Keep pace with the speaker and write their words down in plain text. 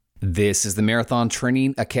This is the Marathon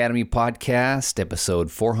Training Academy podcast,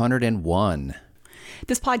 episode 401.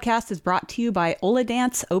 This podcast is brought to you by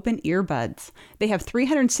Oladance Open Earbuds. They have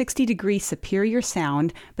 360-degree superior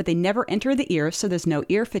sound, but they never enter the ear, so there's no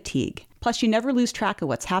ear fatigue. Plus, you never lose track of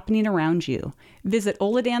what's happening around you. Visit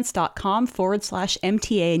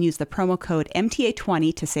oladance.com/MTA and use the promo code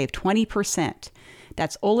MTA20 to save 20%.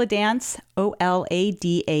 That's Oladance,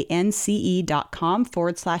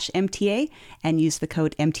 OLADANCE.com/MTA, and use the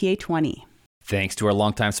code MTA20. Thanks to our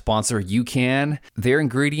longtime sponsor, UCAN. Their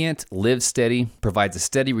ingredient, Live Steady, provides a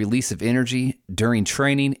steady release of energy during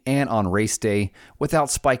training and on race day without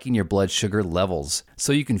spiking your blood sugar levels.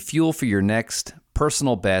 So you can fuel for your next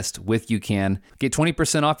personal best with UCAN. Get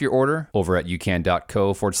 20% off your order over at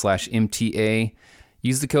ucan.co/MTA.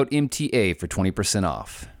 Use the code MTA for 20%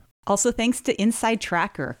 off. Also, thanks to Inside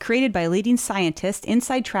Tracker. Created by leading scientists,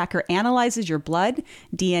 Inside Tracker analyzes your blood,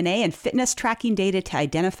 DNA, and fitness tracking data to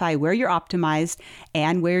identify where you're optimized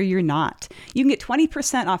and where you're not. You can get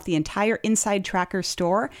 20% off the entire Inside Tracker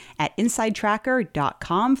store at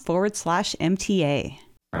insidetracker.com/MTA.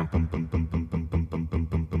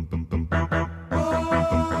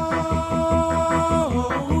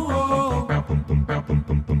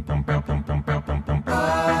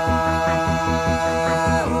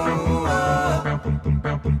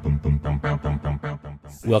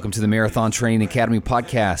 Welcome to the Marathon Training Academy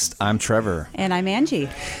podcast. I'm Trevor. And I'm Angie.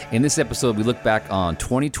 In this episode, we look back on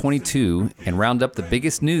 2022 and round up the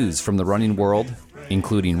biggest news from the running world,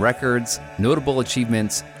 including records, notable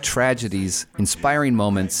achievements, tragedies, inspiring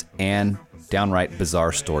moments, and downright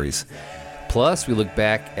bizarre stories. Plus, we look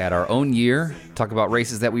back at our own year, talk about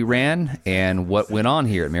races that we ran, and what went on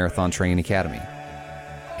here at Marathon Training Academy.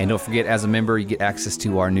 And don't forget, as a member, you get access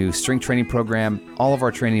to our new strength training program, all of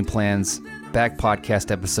our training plans, back podcast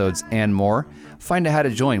episodes, and more. Find out how to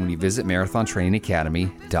join when you visit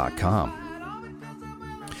marathontrainingacademy.com.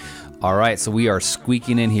 All right, so we are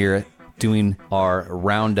squeaking in here doing our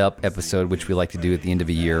roundup episode, which we like to do at the end of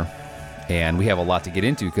a year. And we have a lot to get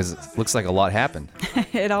into because it looks like a lot happened.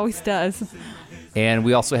 It always does. And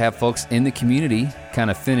we also have folks in the community kind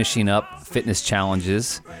of finishing up fitness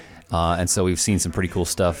challenges. And so we've seen some pretty cool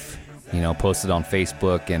stuff, posted on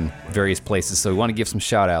Facebook and various places. So we want to give some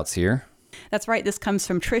shout outs here. That's right. This comes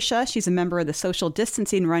from Trisha. She's a member of the Social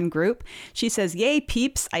Distancing Run group. She says, "Yay,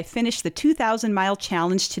 peeps. I finished the 2,000-mile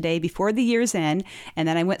challenge today before the year's end, and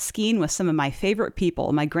then I went skiing with some of my favorite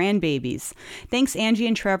people, my grandbabies. Thanks, Angie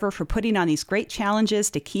and Trevor, for putting on these great challenges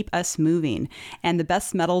to keep us moving. And the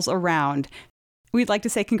best medals around." We'd like to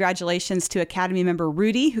say congratulations to Academy member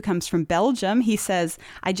Rudy, who comes from Belgium. He says,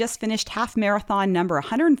 "I just finished half marathon number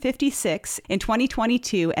 156 in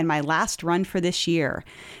 2022 and my last run for this year.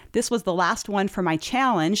 This was the last one for my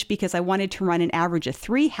challenge because I wanted to run an average of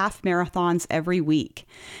 3 half marathons every week.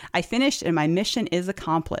 I finished and my mission is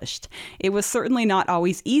accomplished. It was certainly not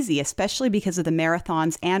always easy, especially because of the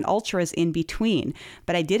marathons and ultras in between,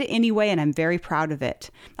 but I did it anyway and I'm very proud of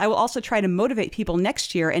it. I will also try to motivate people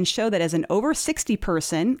next year and show that as an over 60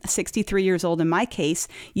 person, 63 years old in my case,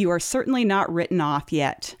 you are certainly not written off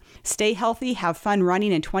yet. Stay healthy, have fun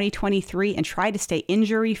running in 2023, and try to stay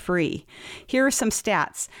injury-free. Here are some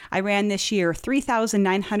stats. I ran this year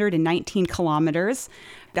 3,919 kilometers,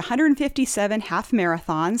 157 half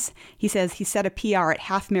marathons. He says he set a PR at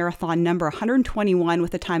half marathon number 121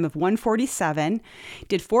 with a time of 1:47,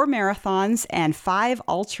 did 4 marathons and 5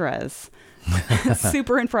 ultras."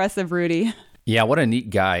 Super impressive, Rudy. Yeah, what a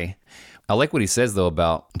neat guy. I like what he says, though,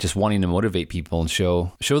 about just wanting to motivate people and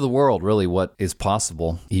show the world really what is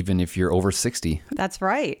possible, even if you're over 60. That's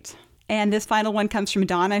right. And this final one comes from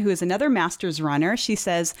Donna, who is another Masters runner. She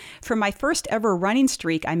says, "For my first ever running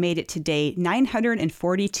streak, I made it to day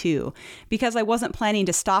 942. Because I wasn't planning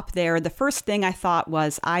to stop there, the first thing I thought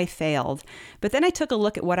was I failed. But then I took a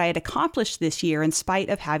look at what I had accomplished this year in spite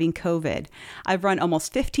of having COVID. I've run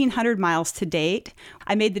almost 1,500 miles to date.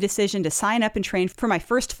 I made the decision to sign up and train for my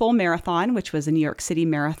first full marathon, which was a New York City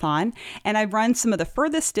marathon. And I've run some of the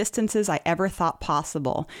furthest distances I ever thought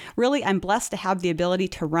possible. Really, I'm blessed to have the ability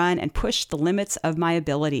to run and push the limits of my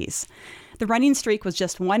abilities. The running streak was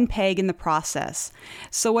just one peg in the process.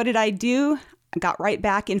 So what did I do? I got right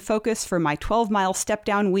back in focus for my 12-mile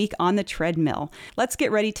step-down week on the treadmill. Let's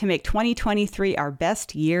get ready to make 2023 our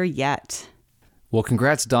best year yet." Well,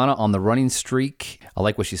 congrats, Donna, on the running streak. I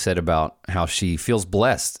like what she said about how she feels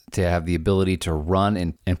blessed to have the ability to run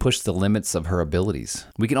and push the limits of her abilities.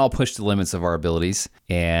 We can all push the limits of our abilities,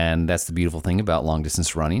 and that's the beautiful thing about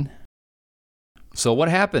long-distance running. So what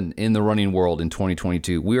happened in the running world in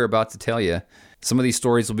 2022? We are about to tell you. Some of these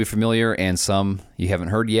stories will be familiar and some you haven't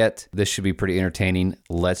heard yet. This should be pretty entertaining.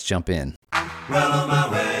 Let's jump in. Well on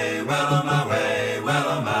my way.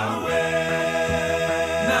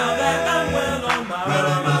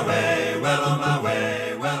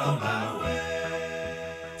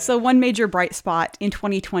 So one major bright spot in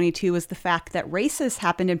 2022 was the fact that races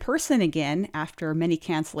happened in person again after many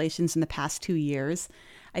cancellations in the past 2 years.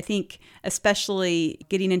 I think especially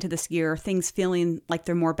getting into this year, things feeling like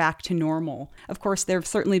they're more back to normal. Of course, there have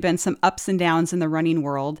certainly been some ups and downs in the running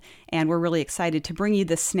world, and we're really excited to bring you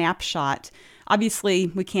this snapshot. Obviously,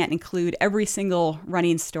 we can't include every single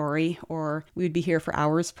running story, or we would be here for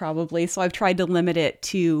hours probably. So I've tried to limit it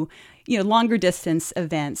to longer distance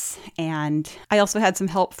events. And I also had some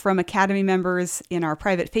help from Academy members in our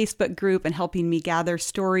private Facebook group and helping me gather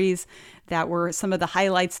stories that were some of the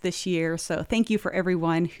highlights this year. So thank you for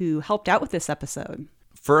everyone who helped out with this episode.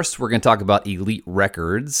 First, we're going to talk about elite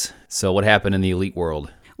records. So what happened in the elite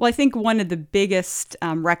world? Well, I think one of the biggest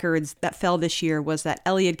records that fell this year was that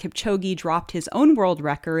Eliud Kipchoge dropped his own world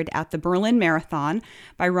record at the Berlin Marathon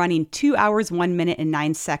by running 2 hours, 1 minute, and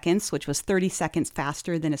 9 seconds, which was 30 seconds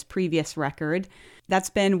faster than his previous record. That's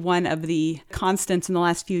been one of the constants in the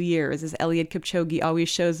last few years, is Eliud Kipchoge always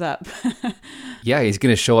shows up. Yeah, he's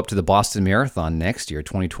going to show up to the Boston Marathon next year,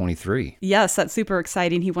 2023. Yes, that's super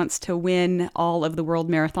exciting. He wants to win all of the world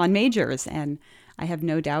marathon majors, and I have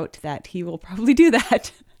no doubt that he will probably do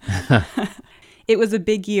that. It was a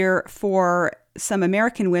big year for some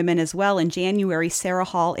American women as well. In January, Sarah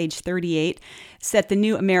Hall, age 38, set the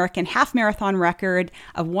new American half marathon record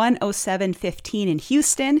of 1:07:15 in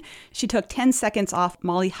Houston. She took 10 seconds off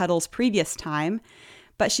Molly Huddle's previous time.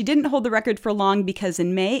 But she didn't hold the record for long because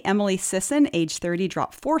in May, Emily Sisson, age 30,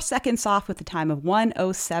 dropped 4 seconds off with a time of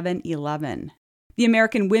 1:07:11. The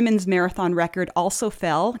American women's marathon record also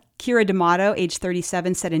fell. Kira D'Amato, age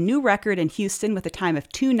 37, set a new record in Houston with a time of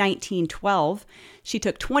 2:19:12. She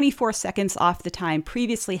took 24 seconds off the time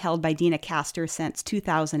previously held by Dina Castor since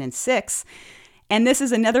 2006. And this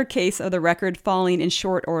is another case of the record falling in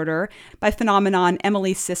short order by phenomenon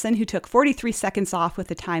Emily Sisson, who took 43 seconds off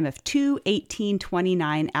with a time of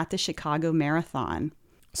 2:18:29 at the Chicago Marathon.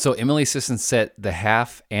 So Emily Sisson set the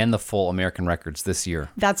half and the full American records this year.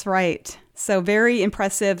 That's right. So very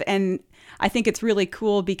impressive. And I think it's really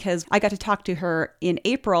cool because I got to talk to her in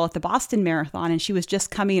April at the Boston Marathon, and she was just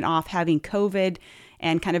coming off having COVID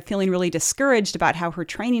and kind of feeling really discouraged about how her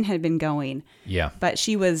training had been going. Yeah. But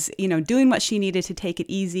she was, doing what she needed to take it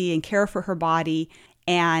easy and care for her body.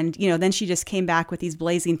 And, then she just came back with these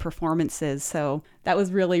blazing performances. So that was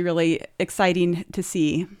really, really exciting to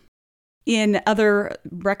see. In other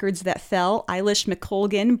records that fell, Eilish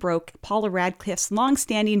McColgan broke Paula Radcliffe's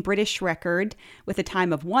long-standing British record with a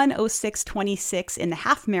time of 1:06:26 in the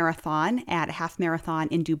half marathon at a half marathon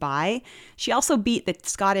in Dubai. She also beat the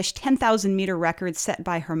Scottish 10,000-meter record set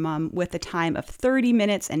by her mum with a time of 30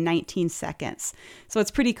 minutes and 19 seconds. So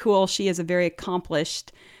it's pretty cool. She is a very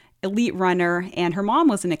accomplished elite runner, and her mom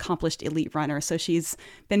was an accomplished elite runner. So she's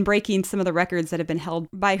been breaking some of the records that have been held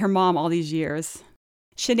by her mom all these years.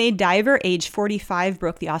 Sinead Diver, age 45,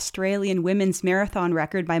 broke the Australian women's marathon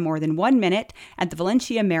record by more than 1 minute at the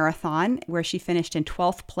Valencia Marathon, where she finished in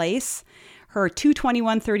 12th place. Her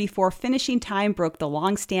 2:21:34 finishing time broke the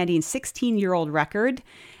long-standing 16-year-old record.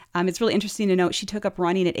 It's really interesting to note she took up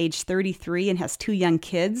running at age 33 and has 2 young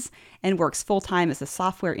kids and works full-time as a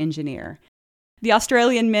software engineer. The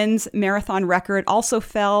Australian men's marathon record also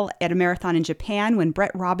fell at a marathon in Japan when Brett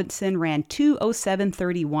Robinson ran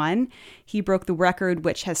 2:07:31. He broke the record,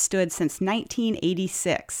 which has stood since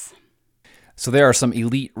 1986. So there are some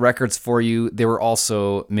elite records for you. There were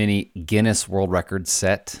also many Guinness World Records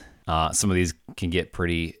set. Some of these can get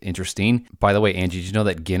pretty interesting. By the way, Angie, did you know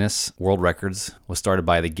that Guinness World Records was started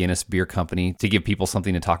by the Guinness Beer Company to give people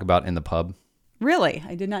something to talk about in the pub? Really?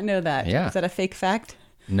 I did not know that. Yeah. Is that a fake fact?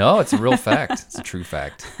 No, it's a real fact. It's a true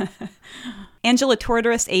fact. Angela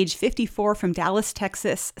Tortoris, age 54, from Dallas,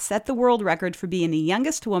 Texas, set the world record for being the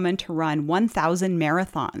youngest woman to run 1,000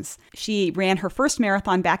 marathons. She ran her first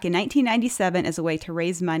marathon back in 1997 as a way to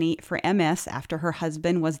raise money for MS after her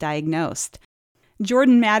husband was diagnosed.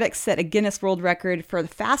 Jordan Maddox set a Guinness World Record for the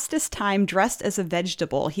fastest time dressed as a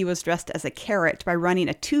vegetable. He was dressed as a carrot by running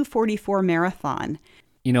a 2:44 marathon.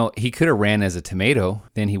 He could have ran as a tomato.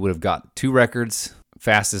 Then he would have got 2 records.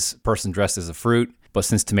 Fastest person dressed as a fruit. But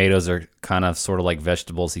since tomatoes are kind of sort of like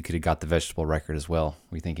vegetables, he could have got the vegetable record as well. What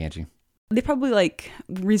do you think, Angie? They probably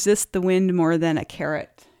resist the wind more than a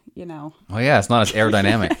carrot, Oh yeah, it's not as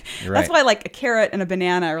aerodynamic. You're right. That's why a carrot and a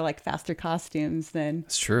banana are faster costumes than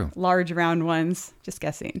It's true. large round ones. Just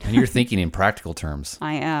guessing. And you're thinking in practical terms.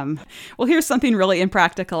 I am. Well, here's something really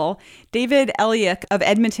impractical. David Elliott of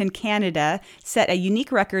Edmonton, Canada, set a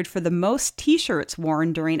unique record for the most T-shirts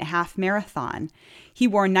worn during a half marathon. He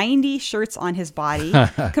wore 90 shirts on his body,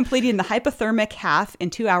 completing the hypothermic half in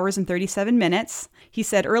 2 hours and 37 minutes. He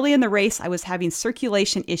said, early in the race, I was having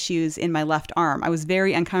circulation issues in my left arm. I was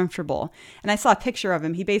very uncomfortable. And I saw a picture of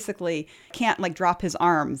him. He basically can't drop his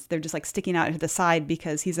arms. They're just sticking out to the side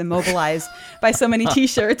because he's immobilized by so many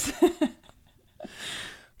t-shirts.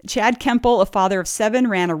 Chad Kemple, a father of 7,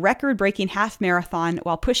 ran a record-breaking half marathon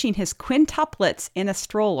while pushing his quintuplets in a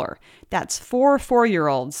stroller. That's 4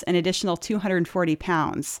 4-year-olds, an additional 240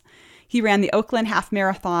 pounds. He ran the Oakland Half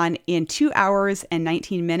Marathon in 2 hours and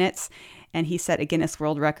 19 minutes, and he set a Guinness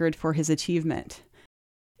World Record for his achievement.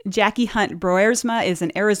 Jackie Hunt Broersma is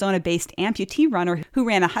an Arizona-based amputee runner who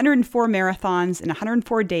ran 104 marathons in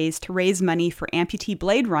 104 days to raise money for amputee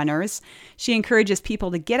blade runners. She encourages people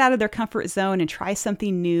to get out of their comfort zone and try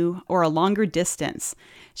something new or a longer distance.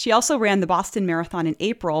 She also ran the Boston Marathon in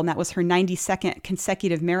April, and that was her 92nd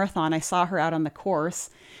consecutive marathon. I saw her out on the course.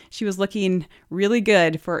 She was looking really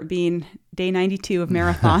good for it being day 92 of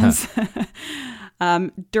marathons.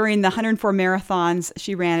 During the 104 marathons,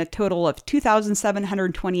 she ran a total of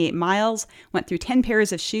 2,728 miles, went through 10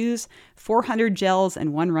 pairs of shoes, 400 gels,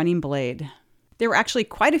 and 1 running blade. There were actually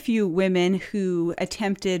quite a few women who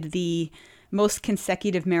attempted the most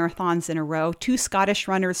consecutive marathons in a row. 2 Scottish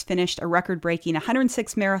runners finished a record-breaking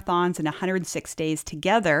 106 marathons in 106 days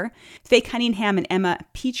together. Faye Cunningham and Emma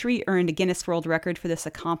Petrie earned a Guinness World Record for this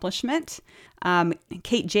accomplishment.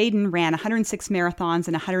 Kate Jaden ran 106 marathons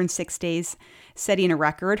in 106 days, setting a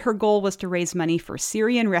record. Her goal was to raise money for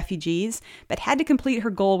Syrian refugees, but had to complete her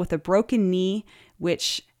goal with a broken knee,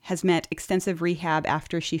 which has meant extensive rehab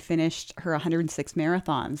after she finished her 106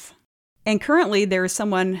 marathons. And currently, there is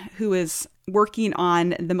someone who is working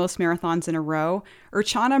on the most marathons in a row.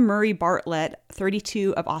 Urchana Murray Bartlett,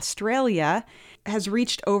 32, of Australia, has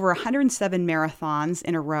reached over 107 marathons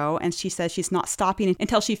in a row, and she says she's not stopping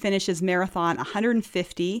until she finishes marathon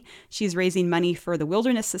 150. She's raising money for the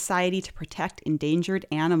Wilderness Society to protect endangered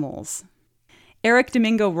animals. Eric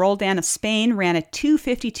Domingo Roldan of Spain ran a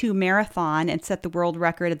 2:52 marathon and set the world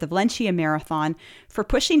record at the Valencia Marathon for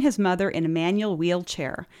pushing his mother in a manual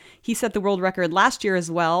wheelchair. He set the world record last year as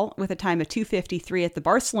well with a time of 2:53 at the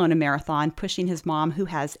Barcelona Marathon, pushing his mom who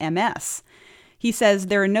has MS. He says,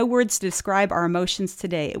 there are no words to describe our emotions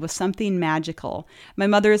today. It was something magical. My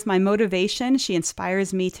mother is my motivation. She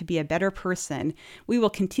inspires me to be a better person. We will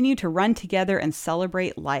continue to run together and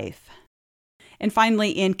celebrate life. And finally,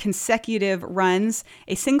 in consecutive runs,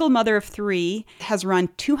 a single mother of 3 has run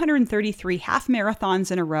 233 half marathons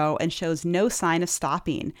in a row and shows no sign of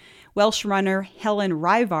stopping. Welsh runner Helen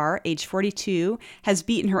Ryvar, age 42, has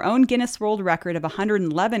beaten her own Guinness World Record of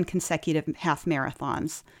 111 consecutive half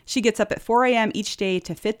marathons. She gets up at 4 a.m. each day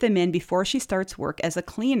to fit them in before she starts work as a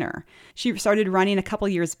cleaner. She started running a couple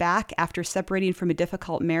years back after separating from a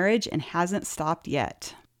difficult marriage and hasn't stopped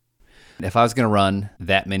yet. If I was going to run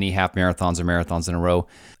that many half marathons or marathons in a row,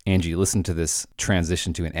 Angie, listen to this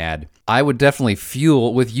transition to an ad. I would definitely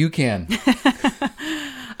fuel with UCAN.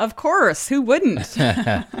 Of course, who wouldn't?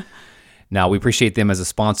 Now, we appreciate them as a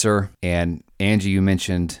sponsor. And Angie, you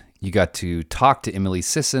mentioned you got to talk to Emily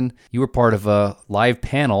Sisson. You were part of a live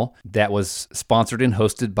panel that was sponsored and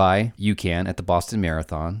hosted by UCAN at the Boston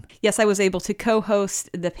Marathon. Yes, I was able to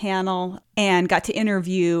co-host the panel and got to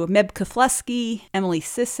interview Meb Keflezighi, Emily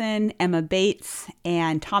Sisson, Emma Bates,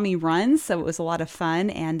 and Tommy Runs. So it was a lot of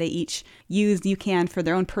fun, and they each used UCAN for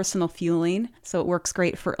their own personal fueling. So it works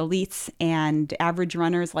great for elites and average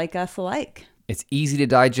runners like us alike. It's easy to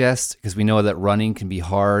digest because we know that running can be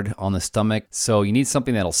hard on the stomach. So you need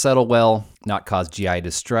something that'll settle well, not cause GI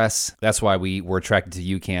distress. That's why we were attracted to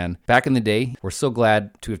UCAN. Back in the day, we're so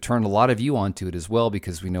glad to have turned a lot of you onto it as well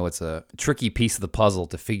because we know it's a tricky piece of the puzzle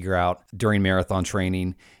to figure out during marathon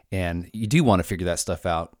training. And you do want to figure that stuff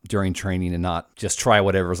out during training and not just try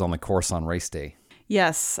whatever's on the course on race day.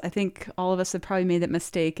 Yes, I think all of us have probably made that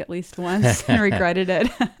mistake at least once and regretted it.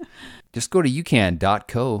 Just go to ucan.co/MTA.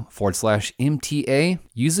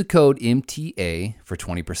 Use the code MTA for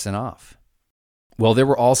 20% off. Well, there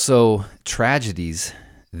were also tragedies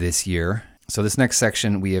this year. So this next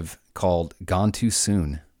section we have called Gone Too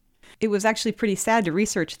Soon. It was actually pretty sad to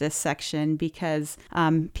research this section because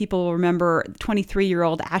people will remember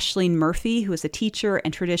 23-year-old Aisling Murphy, who was a teacher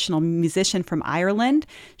and traditional musician from Ireland.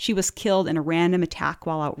 She was killed in a random attack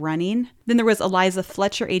while out running. Then there was Eliza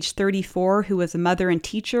Fletcher, age 34, who was a mother and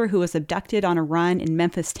teacher who was abducted on a run in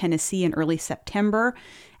Memphis, Tennessee in early September.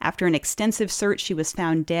 After an extensive search, she was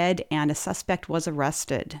found dead and a suspect was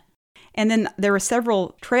arrested. And then there were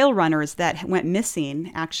several trail runners that went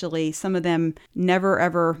missing, actually, some of them never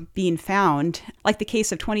ever being found, like the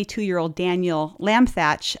case of 22-year-old Daniel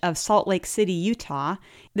Lamthach of Salt Lake City, Utah.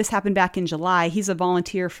 This happened back in July. He's a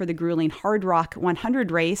volunteer for the grueling Hard Rock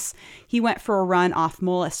 100 race. He went for a run off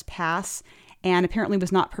Mullis Pass and apparently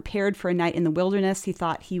was not prepared for a night in the wilderness. He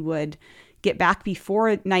thought he would get back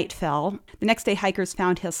before night fell. The next day, hikers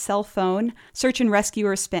found his cell phone. Search and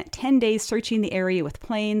rescuers spent 10 days searching the area with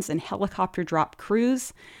planes and helicopter drop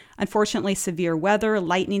crews. Unfortunately, severe weather,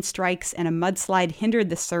 lightning strikes, and a mudslide hindered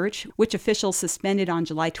the search, which officials suspended on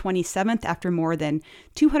July 27th after more than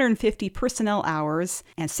 250 personnel hours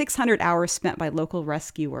and 600 hours spent by local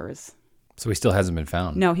rescuers. So he still hasn't been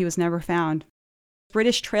found? No, he was never found.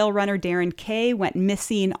 British trail runner Darren Kay went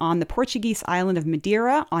missing on the Portuguese island of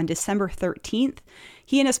Madeira on December 13th.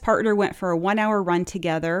 He and his partner went for a 1-hour run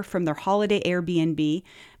together from their holiday Airbnb,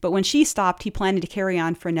 but when she stopped, he planned to carry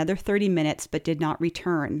on for another 30 minutes but did not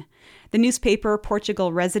return. The newspaper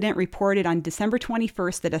Portugal Resident reported on December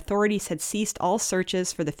 21st that authorities had ceased all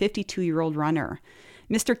searches for the 52-year-old runner.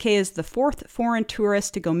 Mr. Kay is the fourth foreign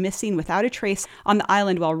tourist to go missing without a trace on the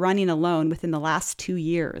island while running alone within the last 2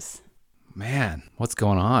 years. Man, what's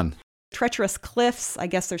going on? Treacherous cliffs. I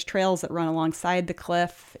guess there's trails that run alongside the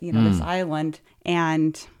cliff, this island,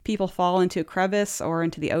 and people fall into a crevice or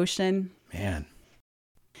into the ocean. Man.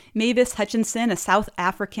 Mavis Hutchinson, a South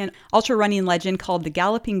African ultra-running legend called the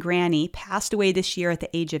Galloping Granny, passed away this year at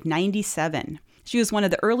the age of 97. She was one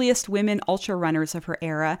of the earliest women ultra-runners of her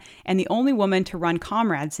era and the only woman to run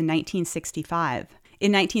Comrades in 1965.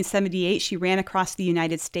 In 1978, she ran across the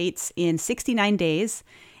United States in 69 days,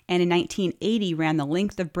 and in 1980 ran the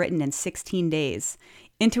length of Britain in 16 days.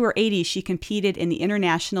 Into her 80s, she competed in the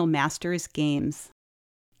International Masters Games.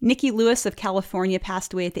 Nikki Lewis of California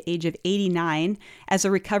passed away at the age of 89 as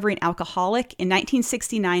a recovering alcoholic. In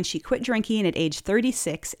 1969, she quit drinking at age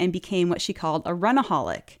 36 and became what she called a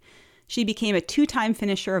runaholic. She became a 2-time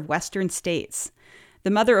finisher of Western States. The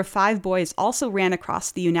mother of 5 boys also ran across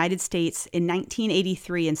the United States in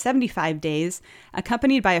 1983 in 75 days,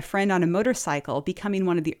 accompanied by a friend on a motorcycle, becoming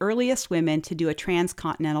one of the earliest women to do a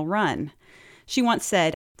transcontinental run. She once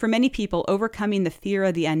said, "For many people, overcoming the fear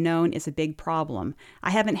of the unknown is a big problem. I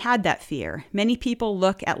haven't had that fear. Many people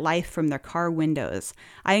look at life from their car windows.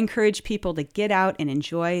 I encourage people to get out and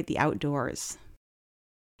enjoy the outdoors."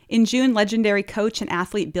 In June, legendary coach and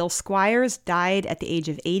athlete Bill Squires died at the age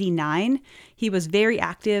of 89. He was very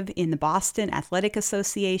active in the Boston Athletic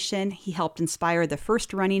Association. He helped inspire the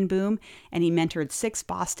first running boom, and he mentored 6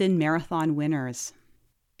 Boston Marathon winners.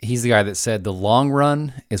 He's the guy that said the long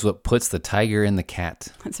run is what puts the tiger in the cat.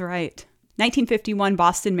 That's right. 1951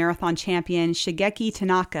 Boston Marathon champion Shigeki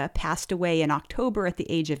Tanaka passed away in October at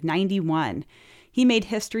the age of 91. He made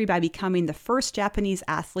history by becoming the first Japanese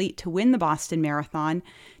athlete to win the Boston Marathon,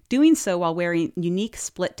 doing so while wearing unique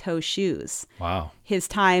split-toe shoes. Wow. His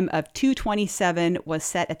time of 2:27 was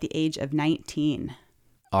set at the age of 19.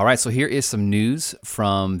 All right, so here is some news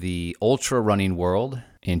from the ultra running world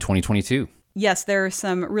in 2022. Yes, there are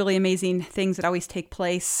some really amazing things that always take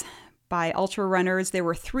place by ultra runners. There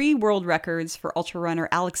were 3 world records for ultra runner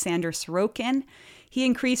Alexander Sorokin. He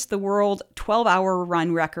increased the world 12-hour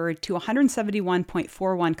run record to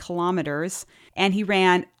 171.41 kilometers, and he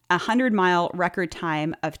ran a 100-mile record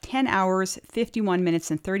time of 10 hours, 51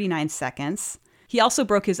 minutes, and 39 seconds. He also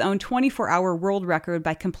broke his own 24-hour world record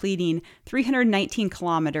by completing 319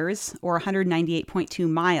 kilometers, or 198.2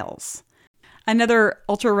 miles. Another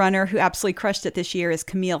ultra runner who absolutely crushed it this year is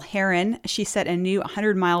Camille Herron. She set a new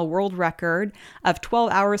 100-mile world record of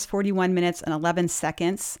 12 hours, 41 minutes, and 11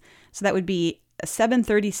 seconds. So that would be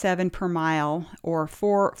 7:37 per mile, or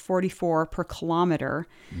 4:44 per kilometer.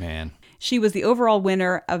 Man. She was the overall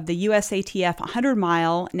winner of the USATF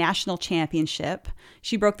 100-mile national championship.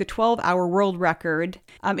 She broke the 12-hour world record.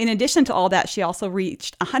 In addition to all that, she also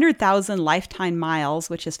reached 100,000 lifetime miles,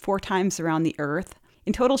 which is 4 times around the Earth.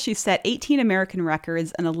 In total, she set 18 American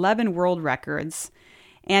records and 11 world records.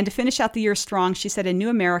 And to finish out the year strong, she set a new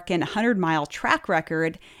American 100-mile track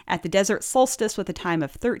record at the Desert Solstice with a time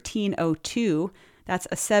of 13:02. That's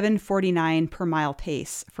a 7:49 per mile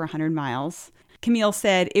pace for 100 miles. Camille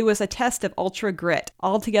said, "It was a test of ultra grit.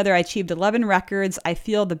 Altogether, I achieved 11 records. I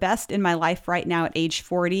feel the best in my life right now at age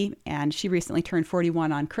 40, and she recently turned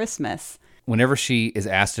 41 on Christmas." Whenever she is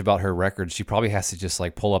asked about her records, she probably has to just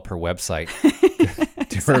like pull up her website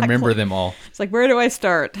to remember them all. It's like, where do I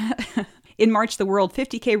start? In March, the world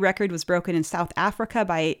 50K record was broken in South Africa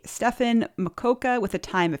by Stefan Makoka with a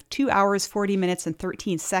time of 2 hours, 40 minutes, and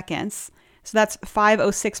 13 seconds. So that's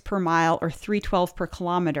 5:06 per mile, or 3:12 per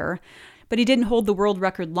kilometer. But he didn't hold the world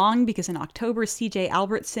record long because in October, C.J.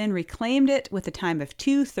 Albertson reclaimed it with a time of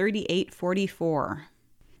 2:38.44.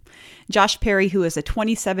 Josh Perry, who is a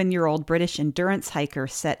 27-year-old British endurance hiker,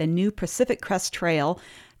 set a new Pacific Crest Trail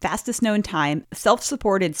fastest known time,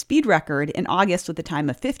 self-supported speed record in August with a time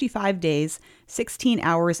of 55 days, 16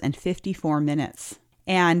 hours, and 54 minutes.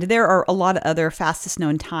 And there are a lot of other fastest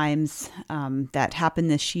known times that happened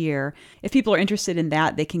this year. If people are interested in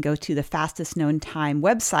that, they can go to the fastest known time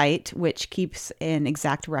website, which keeps an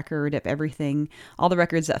exact record of everything, all the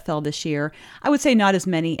records that fell this year. I would say not as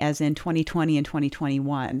many as in 2020 and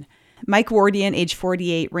 2021. Mike Wardian, age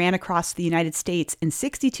 48, ran across the United States in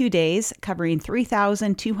 62 days, covering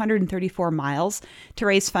 3,234 miles to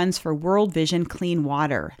raise funds for World Vision Clean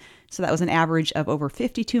Water. So that was an average of over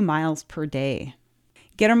 52 miles per day.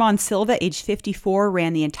 Guillermo Silva, age 54,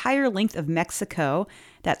 ran the entire length of Mexico.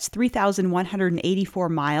 That's 3,184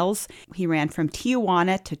 miles. He ran from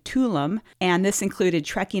Tijuana to Tulum, and this included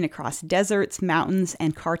trekking across deserts, mountains,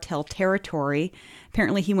 and cartel territory.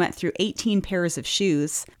 Apparently, he went through 18 pairs of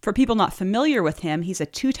shoes. For people not familiar with him, he's a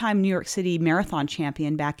two-time New York City marathon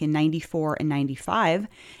champion back in 94 and 95,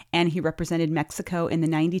 and he represented Mexico in the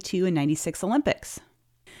 92 and 96 Olympics.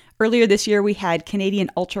 Earlier this year, we had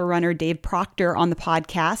Canadian ultra runner Dave Proctor on the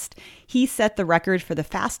podcast. He set the record for the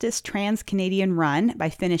fastest trans-Canadian run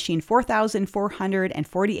by finishing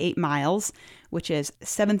 4,448 miles, which is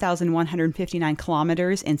 7,159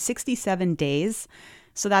 kilometers in 67 days.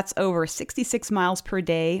 So that's over 66 miles per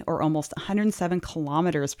day or almost 107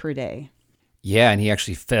 kilometers per day. Yeah, and he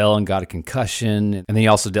actually fell and got a concussion. And then he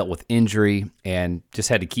also dealt with injury and just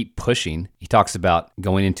had to keep pushing. He talks about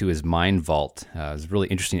going into his mind vault. It was a really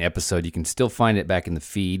interesting episode. You can still find it back in the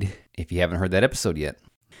feed if you haven't heard that episode yet.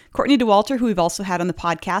 Courtney Dauwalter, who we've also had on the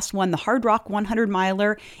podcast, won the Hard Rock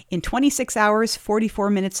 100-miler in 26 hours,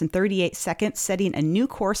 44 minutes, and 38 seconds, setting a new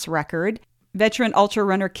course record. Veteran ultra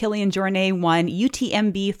runner Kilian Jornet won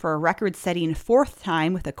UTMB for a record-setting fourth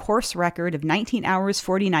time with a course record of 19 hours,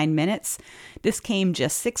 49 minutes. This came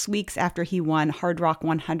just 6 weeks after he won Hard Rock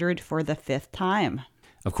 100 for the fifth time.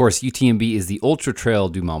 Of course, UTMB is the Ultra Trail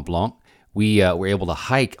du Mont Blanc. We were able to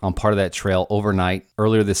hike on part of that trail overnight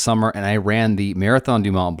earlier this summer, and I ran the Marathon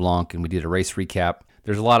du Mont Blanc, and we did a race recap.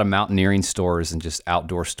 There's a lot of mountaineering stores and just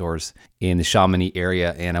outdoor stores in the Chamonix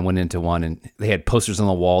area, and I went into one, and they had posters on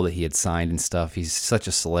the wall that he had signed and stuff. He's such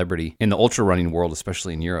a celebrity in the ultra running world,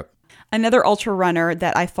 especially in Europe. Another ultra runner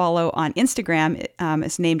that I follow on Instagram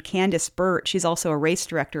is named Candice Burt. She's also a race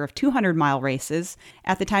director of 200-mile races.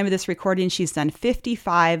 At the time of this recording, she's done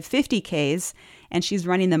 55 50Ks, and she's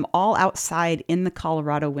running them all outside in the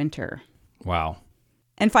Colorado winter. Wow.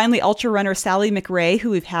 And finally, ultra runner Sally McRae,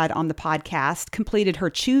 who we've had on the podcast, completed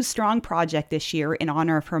her Choose Strong project this year in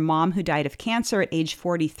honor of her mom who died of cancer at age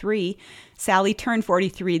 43. Sally turned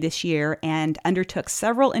 43 this year and undertook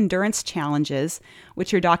several endurance challenges,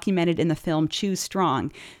 which are documented in the film Choose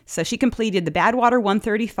Strong. So she completed the Badwater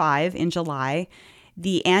 135 in July,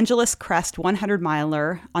 the Angeles Crest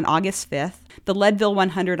 100-miler on August 5th, the Leadville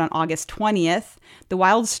 100 on August 20th, the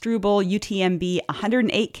Wildstrubel UTMB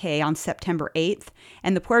 108K on September 8th,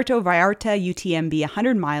 and the Puerto Vallarta UTMB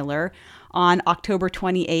 100-miler on October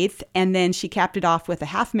 28th, and then she capped it off with a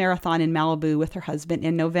half marathon in Malibu with her husband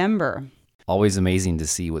in November. Always amazing to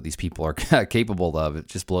see what these people are capable of. It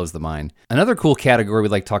just blows the mind. Another cool category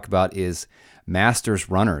we'd like to talk about is Masters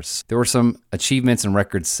runners. There were some achievements and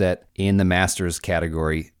records set in the Masters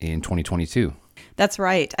category in 2022. That's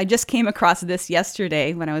right. I just came across this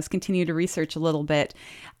yesterday when I was continuing to research a little bit.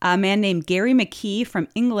 A man named Gary McKee from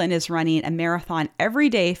England is running a marathon every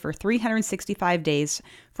day for 365 days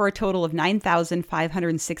for a total of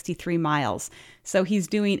 9,563 miles. So he's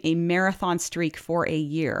doing a marathon streak for a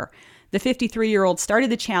year. The 53-year-old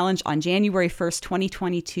started the challenge on January 1st,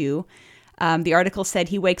 2022. The article said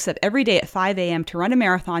he wakes up every day at 5 a.m. to run a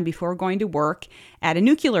marathon before going to work at a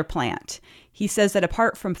nuclear plant. He says that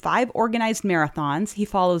apart from 5 organized marathons, he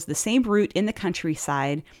follows the same route in the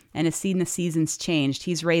countryside and has seen the seasons changed.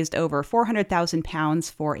 He's raised over 400,000 pounds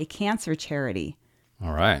for a cancer charity.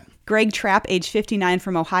 All right. Greg Trapp, age 59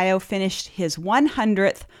 from Ohio, finished his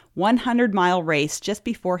 100th 100-mile race just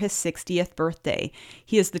before his 60th birthday.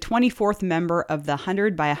 He is the 24th member of the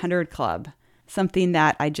 100 by 100 Club, something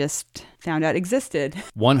that I just found out existed.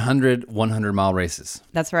 100-mile races.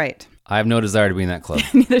 That's right. I have no desire to be in that club.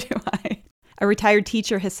 Neither do I. A retired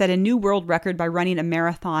teacher has set a new world record by running a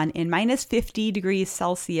marathon in minus 50 degrees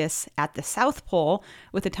Celsius at the South Pole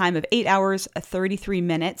with a time of 8 hours, 33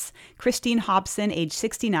 minutes. Christine Hobson, age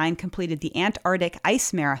 69, completed the Antarctic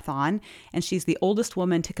Ice Marathon, and she's the oldest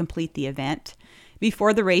woman to complete the event.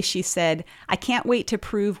 Before the race, she said, "I can't wait to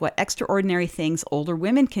prove what extraordinary things older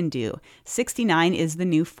women can do. 69 is the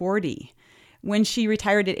new 40. When she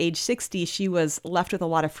retired at age 60, she was left with a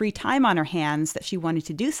lot of free time on her hands that she wanted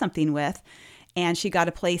to do something with, and she got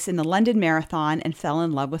a place in the London Marathon and fell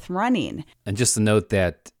in love with running." And just to note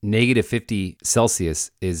that negative 50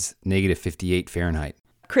 Celsius is negative 58 Fahrenheit.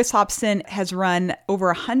 Chris Hobson has run over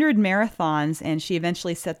 100 marathons, and she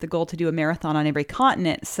eventually set the goal to do a marathon on every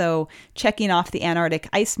continent. So checking off the Antarctic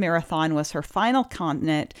Ice Marathon was her final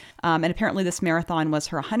continent, and apparently this marathon was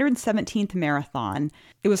her 117th marathon.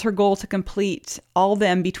 It was her goal to complete all of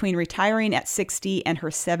them between retiring at 60 and her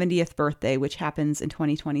 70th birthday, which happens in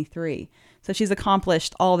 2023. So she's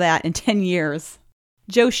accomplished all that in 10 years.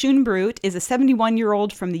 Joe Schoenbrut is a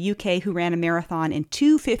 71-year-old from the UK who ran a marathon in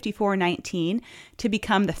 2:54:19 to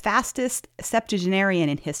become the fastest septuagenarian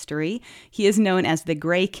in history. He is known as the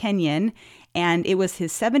Grey Kenyan, and it was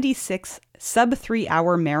his 76th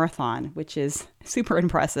sub-3-hour marathon, which is super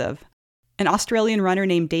impressive. An Australian runner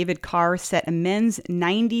named David Carr set a men's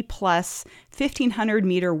 90-plus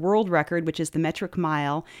 1,500-meter world record, which is the metric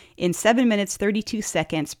mile, in 7 minutes 32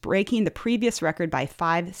 seconds, breaking the previous record by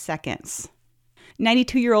 5 seconds.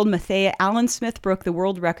 92-year-old Mathea Allen-Smith broke the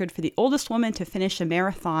world record for the oldest woman to finish a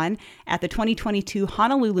marathon at the 2022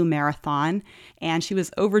 Honolulu Marathon, and she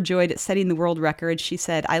was overjoyed at setting the world record. She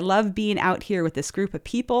said, "I love being out here with this group of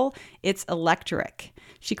people. It's electric."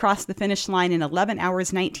 She crossed the finish line in 11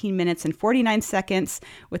 hours, 19 minutes, and 49 seconds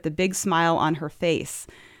with a big smile on her face.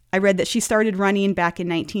 I read that she started running back in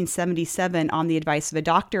 1977 on the advice of a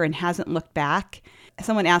doctor and hasn't looked back.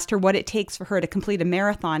 Someone asked her what it takes for her to complete a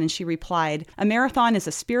marathon, and she replied, "A marathon is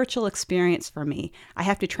a spiritual experience for me. I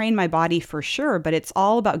have to train my body for sure, but it's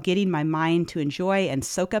all about getting my mind to enjoy and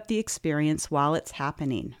soak up the experience while it's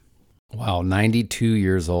happening." Wow, 92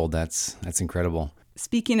 years old. That's incredible.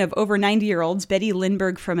 Speaking of over 90-year-olds, Betty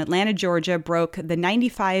Lindbergh from Atlanta, Georgia, broke the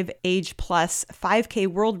 95 age plus 5K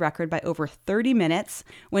world record by over 30 minutes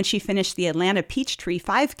when she finished the Atlanta Peachtree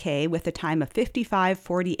 5K with a time of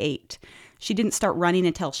 55:48. She didn't start running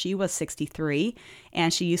until she was 63,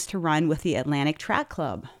 and she used to run with the Atlantic Track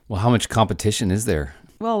Club. Well, how much competition is there?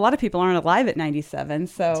 Well, a lot of people aren't alive at 97,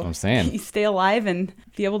 so That's what I'm saying. You stay alive and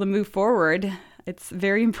be able to move forward. It's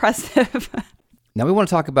very impressive. Now we want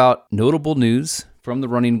to talk about notable news from the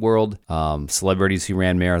running world, celebrities who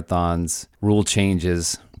ran marathons, rule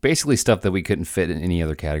changes, basically stuff that we couldn't fit in any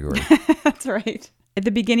other category. That's right. At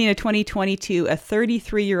the beginning of 2022, a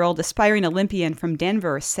 33-year-old aspiring Olympian from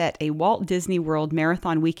Denver set a Walt Disney World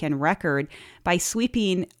Marathon weekend record by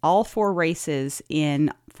sweeping all 4 races in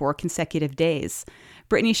 4 consecutive days.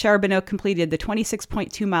 Brittany Charbonneau completed the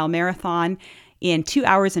 26.2-mile marathon in 2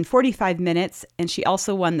 hours and 45 minutes, and she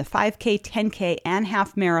also won the 5K, 10K, and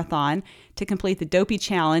half marathon to complete the Dopey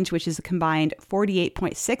Challenge, which is a combined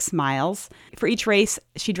 48.6 miles. For each race,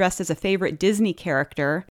 she dressed as a favorite Disney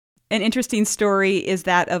character. An interesting story is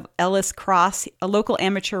that of Ellis Cross, a local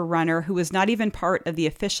amateur runner who was not even part of the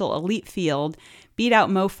official elite field, beat out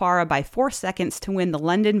Mo Farah by 4 seconds to win the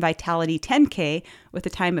London Vitality 10K with a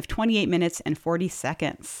time of 28 minutes and 40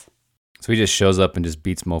 seconds. So he just shows up and just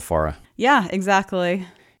beats Mo Farah. Yeah, exactly.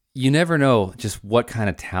 You never know just what kind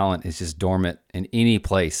of talent is just dormant in any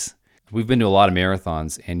place. We've been to a lot of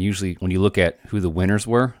marathons, and usually when you look at who the winners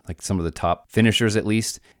were, like some of the top finishers at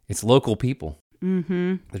least, it's local people.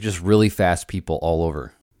 Mm-hmm. They're just really fast people all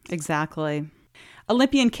over. Exactly.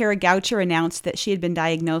 Olympian Kara Goucher announced that she had been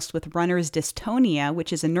diagnosed with runner's dystonia,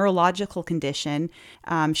 which is a neurological condition.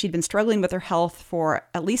 She'd been struggling with her health for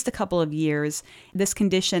at least a couple of years. This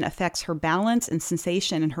condition affects her balance and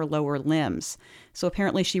sensation in her lower limbs. So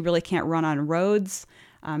apparently she really can't run on roads.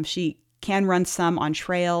 She can run some on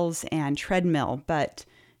trails and treadmill, but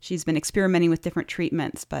she's been experimenting with different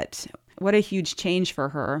treatments. But what a huge change for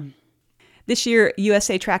her. This year,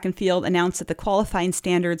 USA Track and Field announced that the qualifying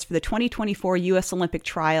standards for the 2024 U.S. Olympic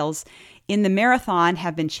trials in the marathon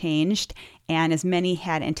have been changed, and as many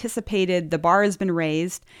had anticipated, the bar has been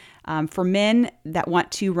raised. For men that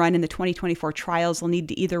want to run in the 2024 trials, they'll need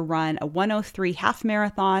to either run a 1:03 half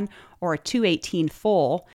marathon or a 2:18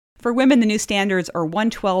 full. For women, the new standards are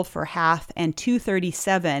 1:12 for half and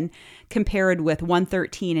 2:37, compared with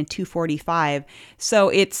 1:13 and 2:45. So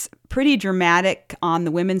it's pretty dramatic on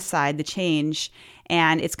the women's side, the change,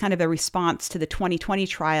 and it's kind of a response to the 2020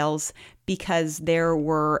 trials because there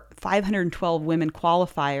were 512 women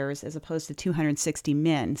qualifiers as opposed to 260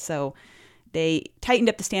 men. So they tightened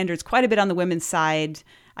up the standards quite a bit on the women's side,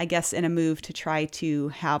 I guess in a move to try to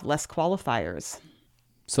have less qualifiers.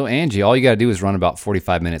 So Angie, all you got to do is run about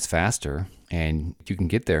 45 minutes faster and you can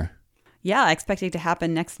get there. Yeah, I expect it to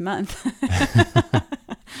happen next month.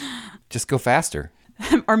 Just go faster.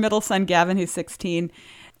 Our middle son, Gavin, who's 16,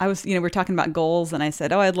 we were talking about goals, and I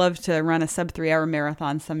said, I'd love to run a sub 3-hour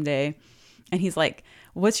marathon someday. And he's like,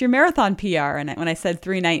 what's your marathon PR? And when I said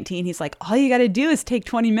 3:19, he's like, all you got to do is take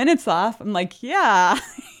 20 minutes off. I'm like, yeah.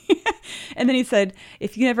 And then he said,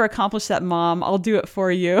 if you never accomplish that, Mom, I'll do it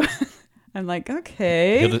for you. I'm like,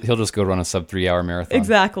 okay. He'll just go run a sub 3-hour marathon.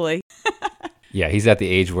 Exactly. Yeah, he's at the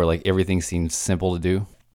age where like everything seems simple to do.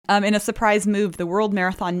 In a surprise move, the World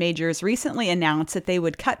Marathon Majors recently announced that they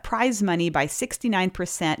would cut prize money by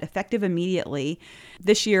 69%, effective immediately.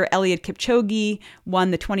 This year, Eliud Kipchoge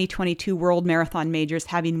won the 2022 World Marathon Majors,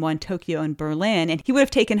 having won Tokyo and Berlin, and he would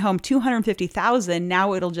have taken home $250,000.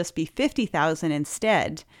 Now it'll just be $50,000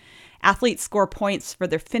 instead. Athletes score points for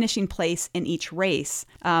their finishing place in each race.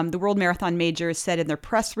 The World Marathon Majors said in their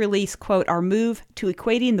press release, quote, our move to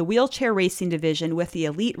equating the wheelchair racing division with the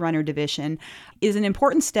elite runner division is an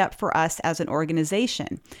important step for us as an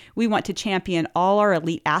organization. We want to champion all our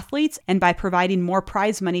elite athletes, and by providing more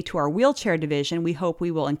prize money to our wheelchair division, we hope we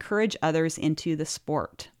will encourage others into the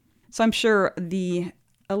sport. So I'm sure the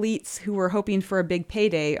elites who were hoping for a big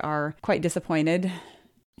payday are quite disappointed.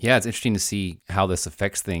 Yeah, it's interesting to see how this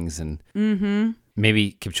affects things. And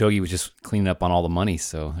maybe Kipchoge was just cleaning up on all the money.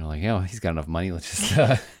 So they're like, he's got enough money. Let's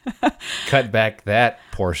just cut back that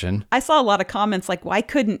portion. I saw a lot of comments like, why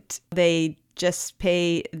couldn't they just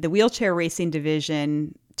pay the wheelchair racing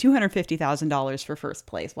division $250,000 for first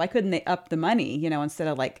place? Why couldn't they up the money, instead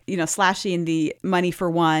of slashing the money for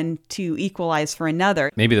one to equalize for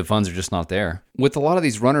another? Maybe the funds are just not there. With a lot of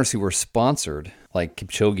these runners who were sponsored, like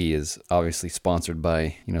Kipchoge is obviously sponsored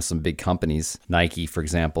by, some big companies, Nike, for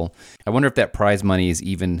example. I wonder if that prize money is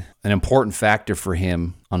even an important factor for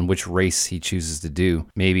him on which race he chooses to do.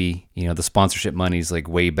 Maybe, the sponsorship money is like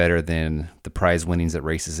way better than the prize winnings at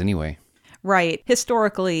races anyway. Right.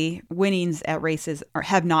 Historically, winnings at races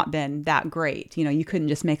have not been that great. You couldn't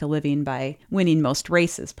just make a living by winning most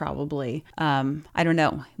races, probably. I don't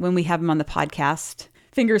know. When we have him on the podcast,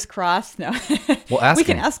 fingers crossed. No. Well, we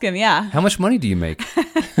can ask him, yeah. How much money do you make?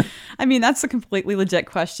 I mean, that's a completely legit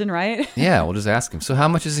question, right? Yeah, we'll just ask him. So how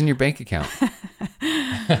much is in your bank account?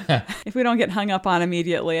 If we don't get hung up on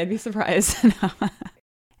immediately, I'd be surprised.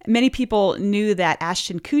 Many people knew that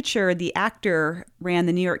Ashton Kutcher, the actor, ran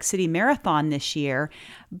the New York City Marathon this year,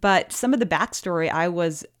 but some of the backstory I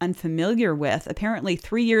was unfamiliar with. Apparently,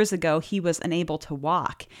 3 years ago, he was unable to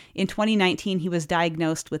walk. In 2019, he was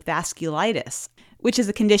diagnosed with vasculitis, which is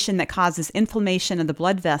a condition that causes inflammation of the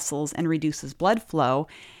blood vessels and reduces blood flow,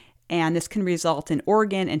 and this can result in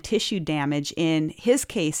organ and tissue damage. In his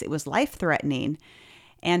case, it was life-threatening.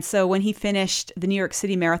 And so when he finished the New York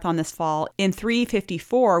City Marathon this fall in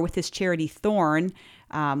 3:54 with his charity Thorn,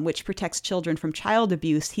 which protects children from child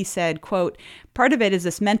abuse, he said, quote, part of it is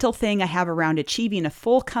this mental thing I have around achieving a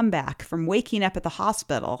full comeback from waking up at the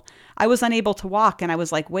hospital. I was unable to walk, and I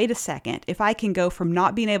was like, wait a second, if I can go from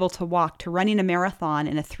not being able to walk to running a marathon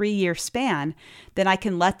in a 3-year span, then I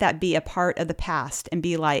can let that be a part of the past and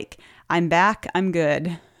be like, I'm back, I'm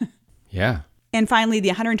good. Yeah. And finally,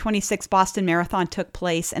 the 126th Boston Marathon took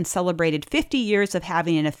place and celebrated 50 years of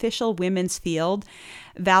having an official women's field.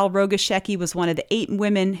 Val Rogashecki was one of the 8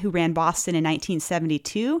 women who ran Boston in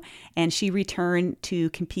 1972, and she returned to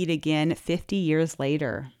compete again 50 years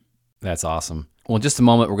later. That's awesome. Well, in just a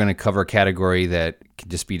moment, we're going to cover a category that can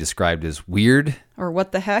just be described as weird. Or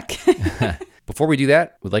what the heck? Before we do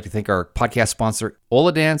that, we'd like to thank our podcast sponsor,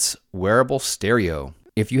 Oladance Wearable Stereo.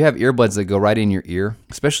 If you have earbuds that go right in your ear,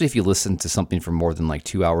 especially if you listen to something for more than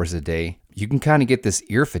 2 hours a day, you can kind of get this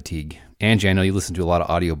ear fatigue. Angie, I know you listen to a lot of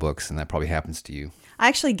audiobooks, and that probably happens to you. I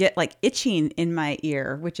actually get itching in my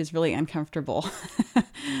ear, which is really uncomfortable.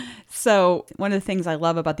 So one of the things I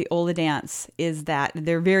love about the Oladance is that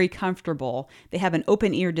they're very comfortable. They have an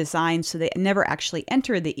open ear design, so they never actually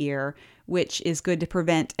enter the ear, which is good to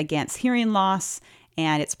prevent against hearing loss.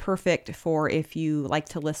 And it's perfect for if you like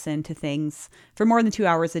to listen to things for more than 2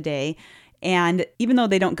 hours a day. And even though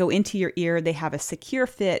they don't go into your ear, they have a secure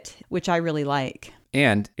fit, which I really like.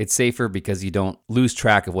 And it's safer because you don't lose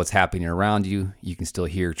track of what's happening around you. You can still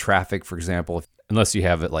hear traffic, for example, unless you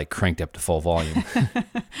have it cranked up to full volume,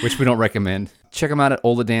 which we don't recommend. Check them out at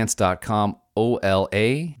oladance.com,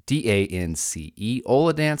 OLADANCE,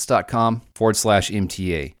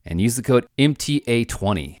 oladance.com/MTA, and use the code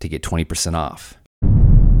MTA20 to get 20% off.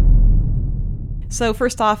 So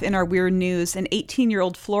first off, in our weird news, an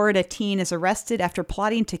 18-year-old Florida teen is arrested after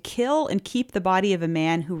plotting to kill and keep the body of a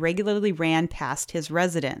man who regularly ran past his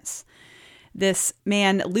residence. This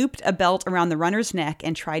man looped a belt around the runner's neck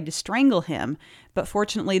and tried to strangle him, but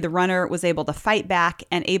fortunately the runner was able to fight back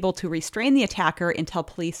and able to restrain the attacker until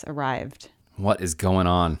police arrived. What is going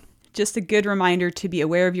on? Just a good reminder to be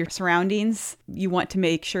aware of your surroundings. You want to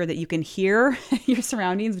make sure that you can hear your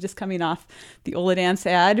surroundings. Just coming off the Oladance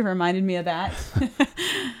ad reminded me of that.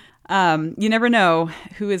 You never know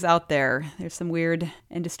who is out there. There's some weird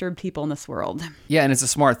and disturbed people in this world. Yeah, and it's a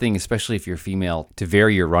smart thing, especially if you're female, to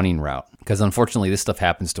vary your running route. Because unfortunately, this stuff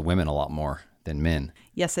happens to women a lot more than men.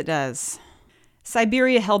 Yes, it does.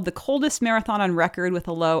 Siberia held the coldest marathon on record with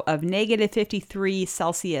a low of negative 53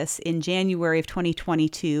 Celsius in January of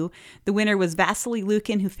 2022. The winner was Vasily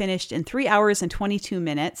Lukin, who finished in 3 hours and 22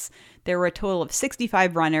 minutes. There were a total of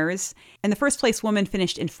 65 runners, and the first place woman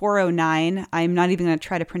finished in 4:09. I'm not even going to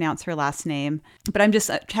try to pronounce her last name, but I'm just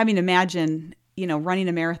having to imagine, running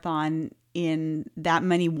a marathon in that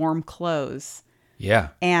many warm clothes. Yeah.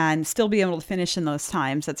 And still be able to finish in those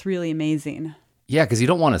times. That's really amazing. Yeah, because you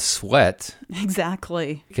don't want to sweat.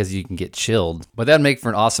 Exactly. Because you can get chilled. But that'd make for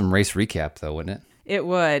an awesome race recap, though, wouldn't it? It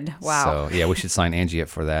would. Wow. So, yeah, we should sign Angie up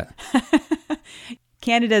for that.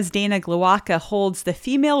 Canada's Dana Glowacka holds the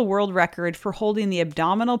female world record for holding the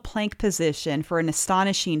abdominal plank position for an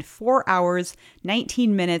astonishing 4 hours,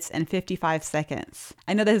 19 minutes, and 55 seconds.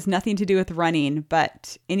 I know that has nothing to do with running,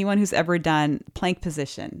 but anyone who's ever done plank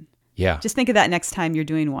position, yeah, just think of that next time you're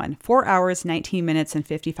doing one. 4 hours, 19 minutes, and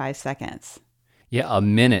 55 seconds. Yeah, a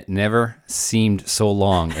minute never seemed so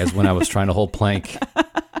long as when I was trying to hold plank.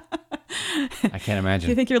 I can't imagine. If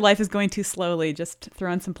you think your life is going too slowly, just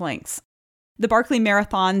throw in some planks. The Barkley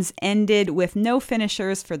Marathons ended with no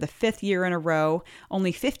finishers for the 5th year in a row.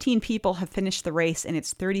 Only 15 people have finished the race in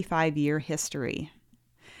its 35-year history.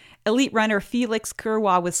 Elite runner Felix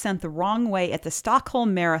Kurwa was sent the wrong way at the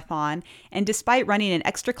Stockholm Marathon, and despite running an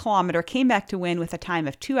extra kilometer, came back to win with a time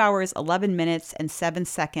of 2 hours, 11 minutes, and 7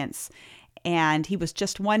 seconds. And he was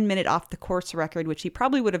just 1 minute off the course record, which he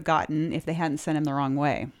probably would have gotten if they hadn't sent him the wrong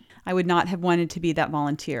way. I would not have wanted to be that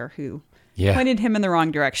volunteer who pointed him in the wrong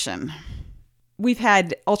direction. We've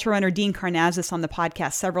had ultra runner Dean Karnazes on the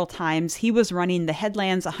podcast several times. He was running the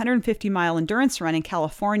Headlands 150-mile endurance run in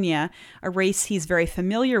California, a race he's very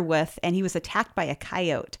familiar with, and he was attacked by a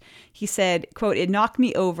coyote. He said, quote, "It knocked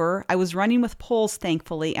me over. I was running with poles,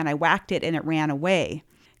 thankfully, and I whacked it and it ran away."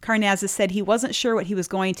 Karnazes said he wasn't sure what he was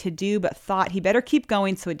going to do, but thought he better keep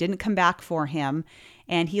going so it didn't come back for him.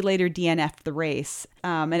 And he later DNF'd the race.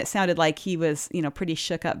 And it sounded like he was, pretty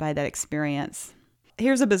shook up by that experience.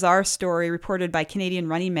 Here's a bizarre story reported by Canadian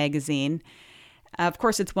Running Magazine. Of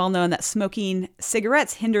course, it's well known that smoking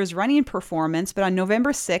cigarettes hinders running performance, but on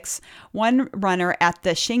November 6th, one runner at the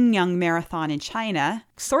Shenyang Marathon in China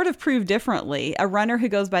sort of proved differently. A runner who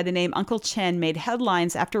goes by the name Uncle Chen made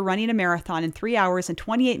headlines after running a marathon in 3 hours and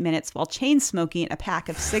 28 minutes while chain smoking a pack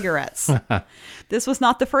of cigarettes. This was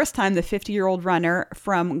not the first time the 50-year-old runner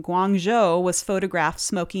from Guangzhou was photographed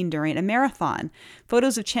smoking during a marathon.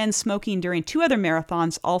 Photos of Chen smoking during 2 other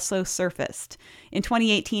marathons also surfaced. In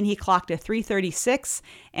 2018, he clocked a 3:36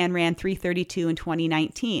 and ran 3:32 in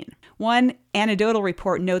 2019. One anecdotal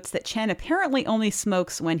report notes that Chen apparently only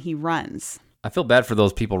smokes when he runs. I feel bad for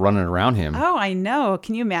those people running around him. Oh, I know.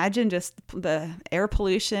 Can you imagine just the air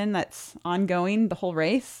pollution that's ongoing the whole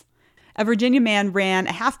race? A Virginia man ran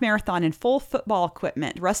a half marathon in full football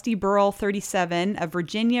equipment. Rusty Burrell, 37, of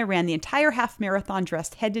Virginia, ran the entire half marathon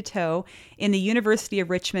dressed head to toe in the University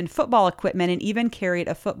of Richmond football equipment and even carried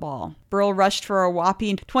a football. Burrell rushed for a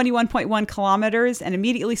whopping 21.1 kilometers and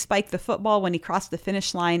immediately spiked the football when he crossed the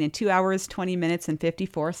finish line in 2 hours, 20 minutes, and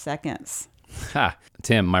 54 seconds. Ha!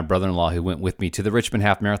 Tim, my brother-in-law who went with me to the Richmond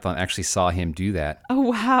Half Marathon, actually saw him do that. Oh,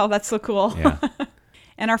 wow. That's so cool. Yeah.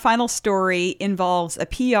 And our final story involves a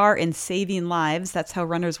PR in saving lives. That's how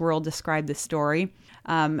Runner's World described this story.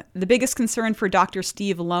 The biggest concern for Dr.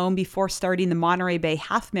 Steve Loam before starting the Monterey Bay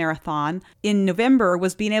Half Marathon in November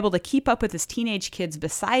was being able to keep up with his teenage kids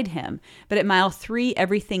beside him. But at mile 3,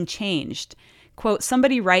 everything changed. Quote,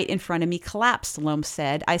 "Somebody right in front of me collapsed," Loam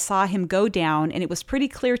said. "I saw him go down, and it was pretty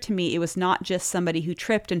clear to me it was not just somebody who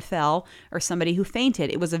tripped and fell or somebody who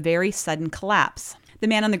fainted. It was a very sudden collapse." The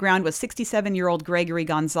man on the ground was 67-year-old Gregory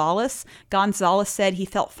Gonzalez. Gonzalez said he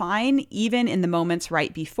felt fine even in the moments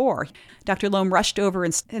right before. Dr. Loam rushed over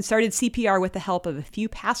and started CPR with the help of a few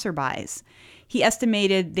passerbys. He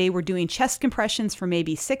estimated they were doing chest compressions for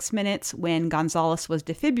maybe 6 minutes when Gonzalez was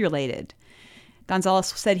defibrillated. Gonzalez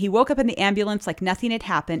said he woke up in the ambulance like nothing had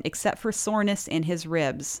happened except for soreness in his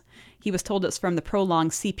ribs. He was told it's from the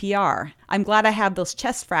prolonged CPR. "I'm glad I have those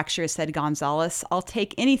chest fractures," said Gonzalez. "I'll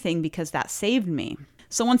take anything because that saved me."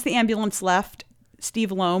 So once the ambulance left,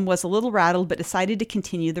 Steve Loam was a little rattled but decided to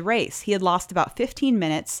continue the race. He had lost about 15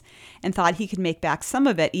 minutes and thought he could make back some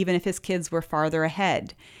of it even if his kids were farther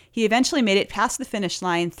ahead. He eventually made it past the finish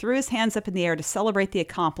line, threw his hands up in the air to celebrate the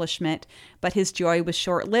accomplishment, but his joy was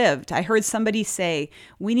short-lived. I heard somebody say,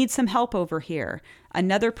 "We need some help over here."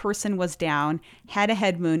 Another person was down, had a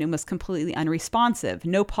head wound, and was completely unresponsive.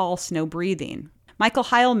 No pulse, no breathing. Michael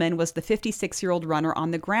Heilman was the 56-year-old runner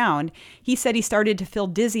on the ground. He said he started to feel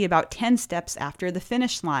dizzy about 10 steps after the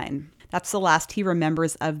finish line. That's the last he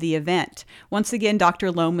remembers of the event. Once again,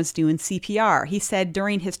 Dr. Loam was doing CPR. He said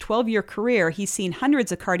during his 12-year career, he's seen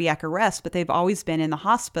hundreds of cardiac arrests, but they've always been in the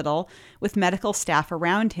hospital with medical staff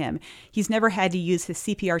around him. He's never had to use his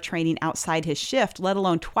CPR training outside his shift, let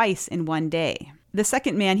alone twice in one day. The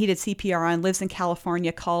second man he did CPR on lives in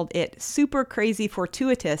California, called it super crazy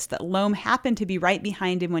fortuitous that Loam happened to be right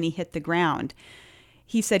behind him when he hit the ground.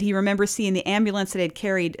 He said he remembers seeing the ambulance that had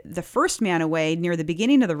carried the first man away near the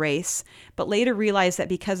beginning of the race, but later realized that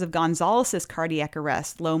because of Gonzalez's cardiac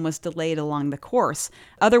arrest, Loam was delayed along the course.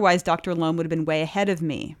 Otherwise, Dr. Loam would have been way ahead of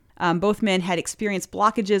me. Both men had experienced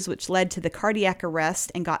blockages which led to the cardiac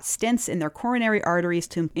arrest and got stents in their coronary arteries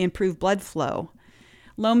to improve blood flow.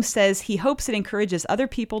 Loam says he hopes it encourages other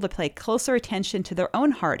people to pay closer attention to their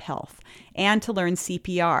own heart health and to learn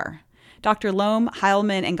CPR. Dr. Loam,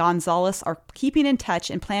 Heilman, and Gonzalez are keeping in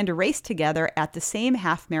touch and plan to race together at the same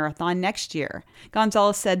half marathon next year.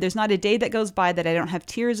 Gonzalez said, "There's not a day that goes by that I don't have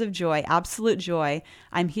tears of joy, absolute joy.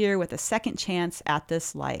 I'm here with a second chance at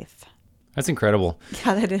this life." That's incredible.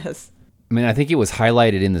 Yeah, that is. I mean, I think it was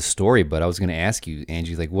highlighted in the story, but I was going to ask you,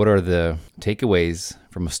 Angie, like, what are the takeaways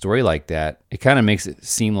from a story like that? It kind of makes it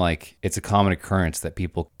seem like it's a common occurrence that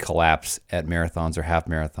people collapse at marathons or half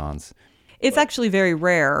marathons. It's actually very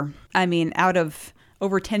rare. I mean, out of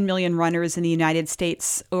over 10 million runners in the United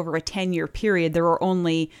States over a 10-year period, there were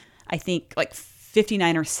only, I think, like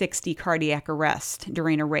 59 or 60 cardiac arrests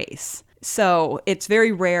during a race. So it's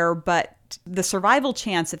very rare, but the survival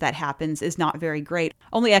chance if that happens is not very great.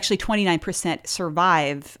 Only actually 29%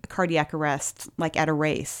 survive a cardiac arrest, like at a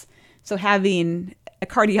race. So having a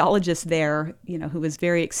cardiologist there, who was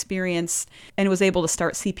very experienced and was able to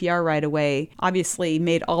start CPR right away, obviously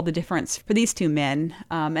made all the difference for these two men.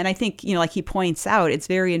 And I think, like he points out, it's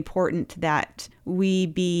very important that we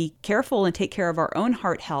be careful and take care of our own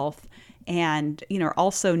heart health and,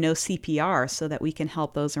 also know CPR so that we can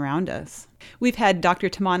help those around us. We've had Dr.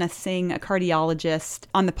 Tamana Singh, a cardiologist,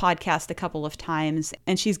 on the podcast a couple of times,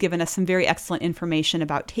 and she's given us some very excellent information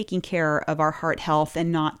about taking care of our heart health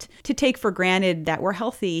and not to take for granted that we're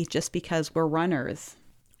healthy just because we're runners.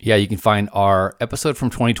 Yeah, you can find our episode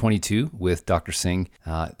from 2022 with Dr. Singh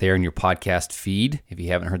there in your podcast feed if you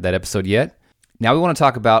haven't heard that episode yet. Now we want to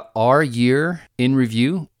talk about our year in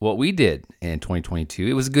review, what we did in 2022.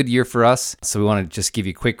 It was a good year for us, so we want to just give you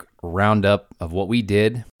a quick roundup of what we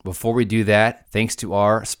did. Before we do that, thanks to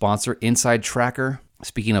our sponsor, Inside Tracker.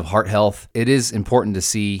 Speaking of heart health, it is important to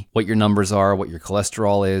see what your numbers are, what your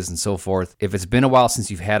cholesterol is, and so forth. If it's been a while since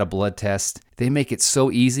you've had a blood test, they make it so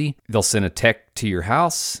easy. They'll send a tech to your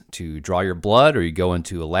house to draw your blood, or you go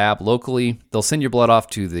into a lab locally. They'll send your blood off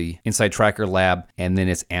to the Inside Tracker lab, and then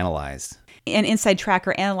it's analyzed. And Inside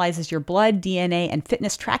Tracker analyzes your blood, DNA, and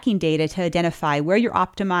fitness tracking data to identify where you're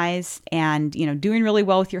optimized and, doing really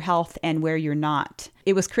well with your health and where you're not.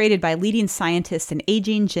 It was created by leading scientists in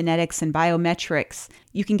aging, genetics, and biometrics.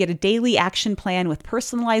 You can get a daily action plan with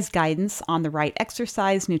personalized guidance on the right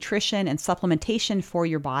exercise, nutrition, and supplementation for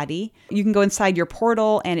your body. You can go inside your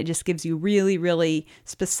portal and it just gives you really, really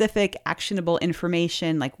specific, actionable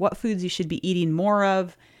information like what foods you should be eating more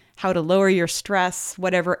of, how to lower your stress,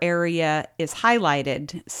 whatever area is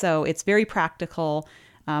highlighted. So it's very practical,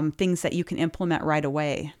 things that you can implement right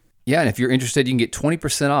away. Yeah, and if you're interested, you can get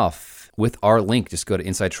 20% off with our link. Just go to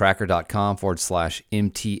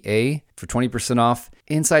insidetracker.com/MTA for 20% off.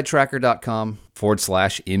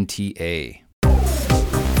 Insidetracker.com/MTA.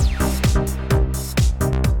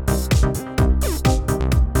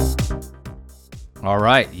 All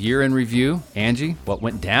right, year in review. Angie, what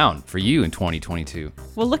went down for you in 2022?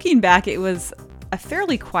 Well, looking back, it was a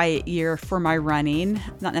fairly quiet year for my running.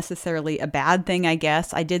 Not necessarily a bad thing, I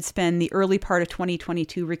guess. I did spend the early part of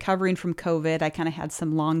 2022 recovering from COVID. I kind of had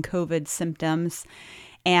some long COVID symptoms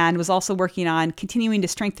and was also working on continuing to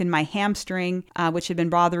strengthen my hamstring, which had been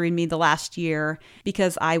bothering me the last year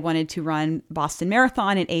because I wanted to run Boston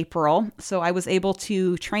Marathon in April. So I was able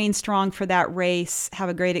to train strong for that race, have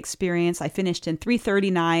a great experience. I finished in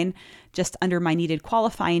 3:39, just under my needed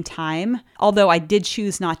qualifying time, although I did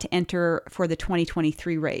choose not to enter for the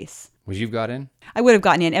 2023 race. Would you have got in? I would have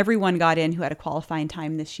gotten in. Everyone got in who had a qualifying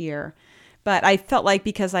time this year. But I felt like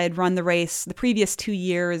because I had run the race the previous 2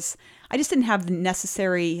 years, I just didn't have the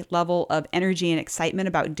necessary level of energy and excitement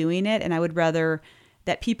about doing it. And I would rather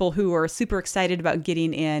that people who are super excited about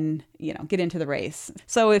getting in, get into the race.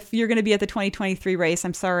 So if you're going to be at the 2023 race,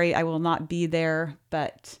 I'm sorry, I will not be there,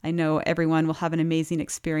 but I know everyone will have an amazing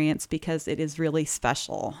experience because it is really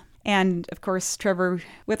special. And of course, Trevor,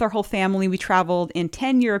 with our whole family, we traveled in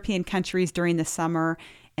 10 European countries during the summer,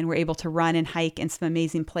 and we're able to run and hike in some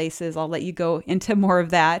amazing places. I'll let you go into more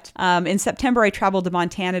of that. In September, I traveled to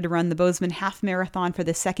Montana to run the Bozeman Half Marathon for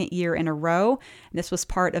the second year in a row. And this was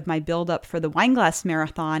part of my build-up for the Wineglass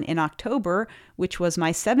Marathon in October, which was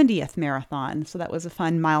my 70th marathon. So that was a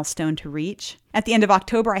fun milestone to reach. At the end of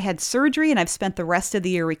October, I had surgery, and I've spent the rest of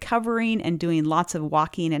the year recovering and doing lots of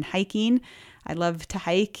walking and hiking. I love to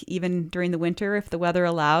hike even during the winter if the weather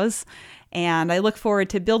allows. And I look forward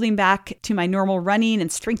to building back to my normal running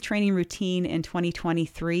and strength training routine in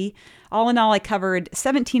 2023. All in all, I covered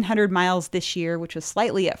 1,700 miles this year, which was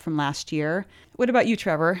slightly up from last year. What about you,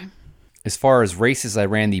 Trevor? As far as races, I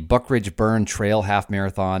ran the Buckridge Burn Trail Half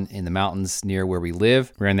Marathon in the mountains near where we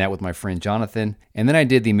live. Ran that with my friend Jonathan. And then I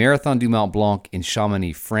did the Marathon du Mont Blanc in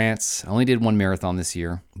Chamonix, France. I only did one marathon this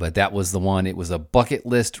year, but that was the one. It was a bucket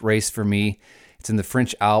list race for me. It's in the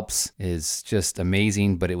French Alps. It's just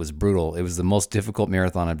amazing, but it was brutal. It was the most difficult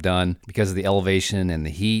marathon I've done because of the elevation and the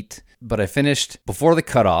heat. But I finished before the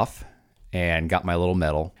cutoff and got my little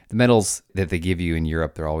medal. The medals that they give you in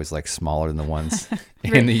Europe, they're always like smaller than the ones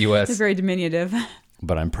in the U.S. They're very diminutive.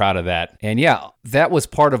 But I'm proud of that. And yeah, that was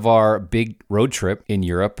part of our big road trip in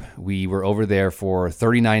Europe. We were over there for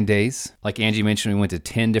 39 days. Like Angie mentioned, we went to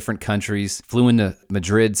 10 different countries, flew into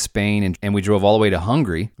Madrid, Spain, and we drove all the way to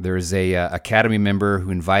Hungary. There's a Academy member who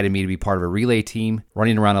invited me to be part of a relay team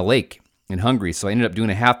running around a lake in Hungary. So I ended up doing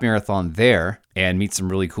a half marathon there and meet some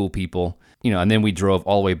really cool people. And then we drove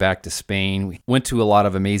all the way back to Spain. We went to a lot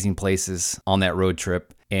of amazing places on that road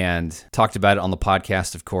trip and talked about it on the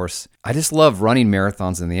podcast, of course. I just love running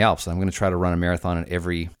marathons in the Alps. I'm going to try to run a marathon in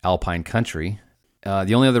every alpine country.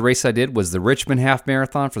 The only other race I did was the Richmond Half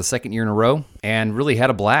Marathon for the second year in a row, and really had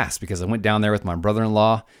a blast because I went down there with my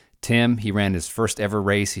brother-in-law, Tim. He ran his first ever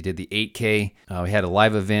race. He did the 8K. We had a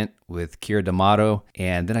live event with Kira D'Amato,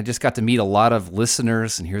 and then I just got to meet a lot of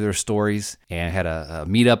listeners and hear their stories, and had a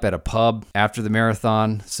meetup at a pub after the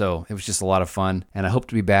marathon. So it was just a lot of fun, and I hope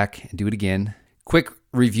to be back and do it again. Quick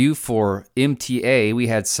review for MTA. We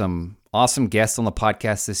had some awesome guests on the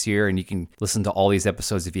podcast this year, and you can listen to all these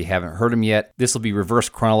episodes if you haven't heard them yet. This will be reverse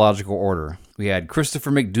chronological order. We had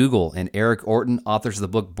Christopher McDougall and Eric Orton, authors of the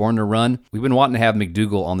book Born to Run. We've been wanting to have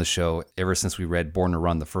McDougall on the show ever since we read Born to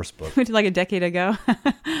Run, the first book. Like a decade ago.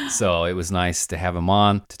 So it was nice to have him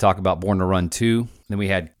on to talk about Born to Run 2. Then we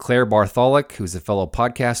had Claire Bartholic, who's a fellow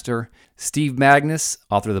podcaster. Steve Magnus,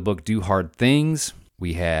 author of the book Do Hard Things.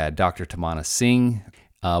 We had Dr. Tamana Singh.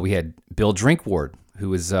 We had Bill Drinkward,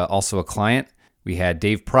 who is also a client. We had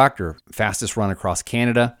Dave Proctor, fastest run across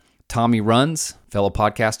Canada. Tommy Runs, fellow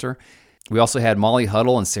podcaster. We also had Molly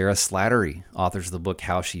Huddle and Sarah Slattery, authors of the book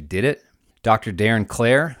How She Did It. Dr. Darren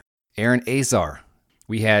Clare, Aaron Azar.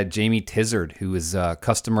 We had Jamie Tizard, who is a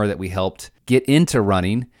customer that we helped get into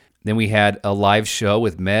running. Then we had a live show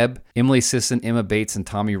with Meb, Emily Sisson, Emma Bates, and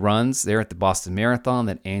Tommy Runs there at the Boston Marathon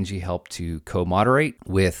that Angie helped to co-moderate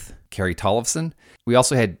with Carrie Tollefson. We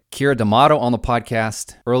also had Kira D'Amato on the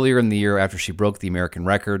podcast earlier in the year after she broke the American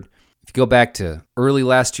record. If you go back to early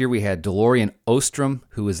last year, we had DeLorean Ostrom,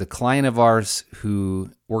 who is a client of ours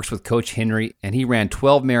who works with Coach Henry, and he ran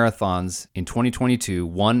 12 marathons in 2022,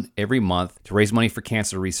 one every month, to raise money for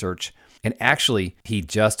cancer research. And actually, he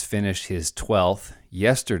just finished his 12th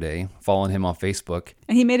yesterday, following him on Facebook.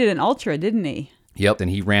 And he made it an ultra, didn't he? Yep,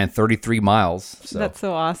 and he ran 33 miles. So that's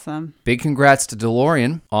so awesome. Big congrats to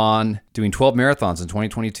DeLorean on doing 12 marathons in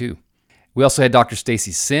 2022. We also had Dr.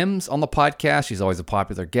 Stacy Sims on the podcast. She's always a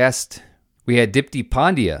popular guest. We had Dipti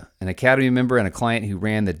Pandya, an Academy member and a client who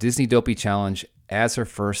ran the Disney Dopey Challenge as her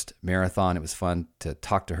first marathon. It was fun to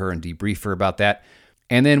talk to her and debrief her about that.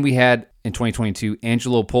 And then we had, in 2022,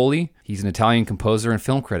 Angelo Poli. He's an Italian composer and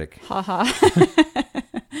film critic.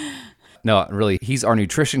 No, really, he's our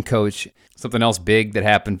nutrition coach. Something else big that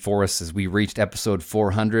happened for us is we reached episode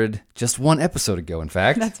 400 just one episode ago, in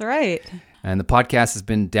fact. That's right. And the podcast has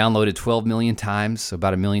been downloaded 12 million times, so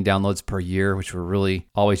about 1 million downloads per year, which we're really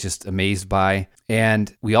always just amazed by.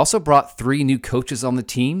 And we also brought 3 new coaches on the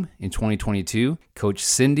team in 2022, Coach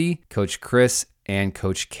Cindy, Coach Chris, and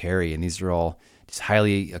Coach Carrie. And these are all just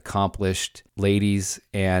highly accomplished ladies.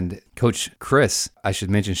 And Coach Chris, I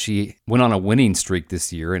should mention, she went on a winning streak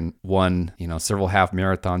this year and won, several half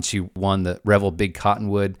marathons. She won the Revel Big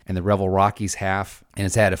Cottonwood and the Revel Rockies half, and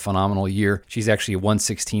has had a phenomenal year. She's actually a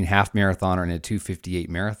 1:16 half marathoner and a 2:58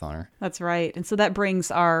 marathoner. That's right. And so that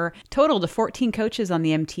brings our total to 14 coaches on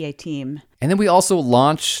the MTA team. And then we also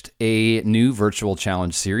launched a new virtual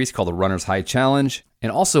challenge series called the Runner's High Challenge,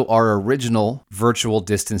 and also our original virtual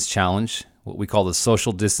distance challenge, what we call the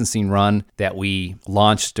social distancing run that we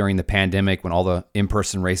launched during the pandemic when all the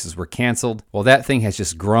in-person races were canceled. Well, that thing has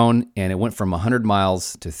just grown, and it went from 100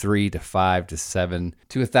 miles to 3 to 5 to 7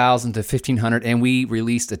 to 1,000 to 1,500, and we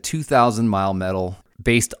released a 2,000-mile medal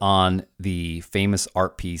based on the famous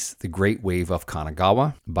art piece, The Great Wave of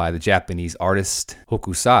Kanagawa, by the Japanese artist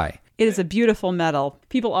Hokusai. It is a beautiful medal.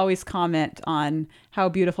 People always comment on how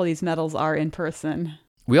beautiful these medals are in person.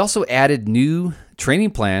 We also added new training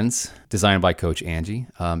plans designed by Coach Angie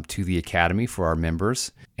to the Academy for our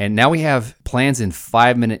members. And now we have plans in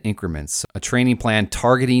 5-minute increments, a training plan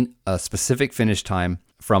targeting a specific finish time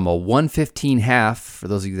from a 1:15 half, for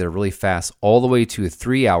those of you that are really fast, all the way to a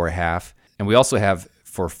 3-hour half. And we also have,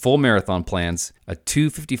 for full marathon plans, a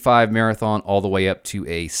 2:55 marathon all the way up to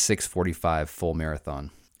a 6:45 full marathon.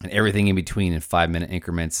 And everything in between in 5-minute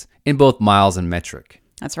increments in both miles and metric.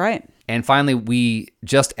 That's right. And finally, we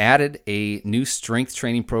just added a new strength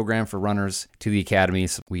training program for runners to the Academy.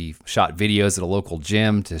 So we shot videos at a local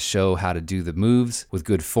gym to show how to do the moves with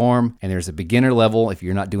good form. And there's a beginner level. If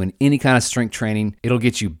you're not doing any kind of strength training, it'll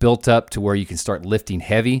get you built up to where you can start lifting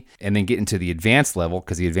heavy and then get into the advanced level,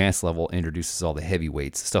 because the advanced level introduces all the heavy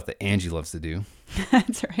weights, stuff that Angie loves to do.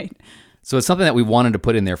 That's right. So it's something that we wanted to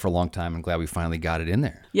put in there for a long time. I'm glad we finally got it in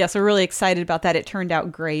there. Yes, we're really excited about that. It turned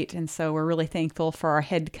out great. And so we're really thankful for our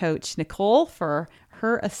head coach, Nicole, for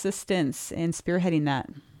her assistance in spearheading that.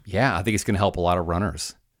 Yeah, I think it's going to help a lot of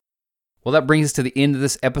runners. Well, that brings us to the end of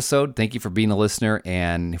this episode. Thank you for being a listener.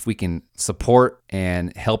 And if we can support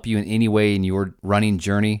and help you in any way in your running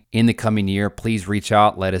journey in the coming year, please reach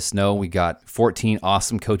out. Let us know. We got 14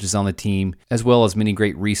 awesome coaches on the team, as well as many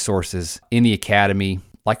great resources in the Academy.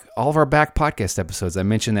 Like all of our back podcast episodes, I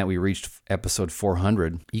mentioned that we reached episode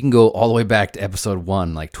 400. You can go all the way back to episode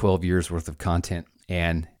 1, like 12 years worth of content,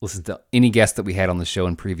 and listen to any guest that we had on the show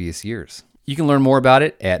in previous years. You can learn more about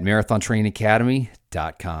it at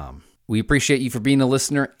marathontrainingacademy.com. We appreciate you for being a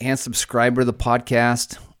listener and subscriber to the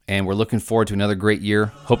podcast, and we're looking forward to another great year.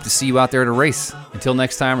 Hope to see you out there at a race. Until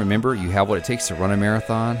next time, remember, you have what it takes to run a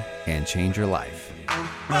marathon and change your life.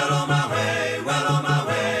 Well on my way, well on my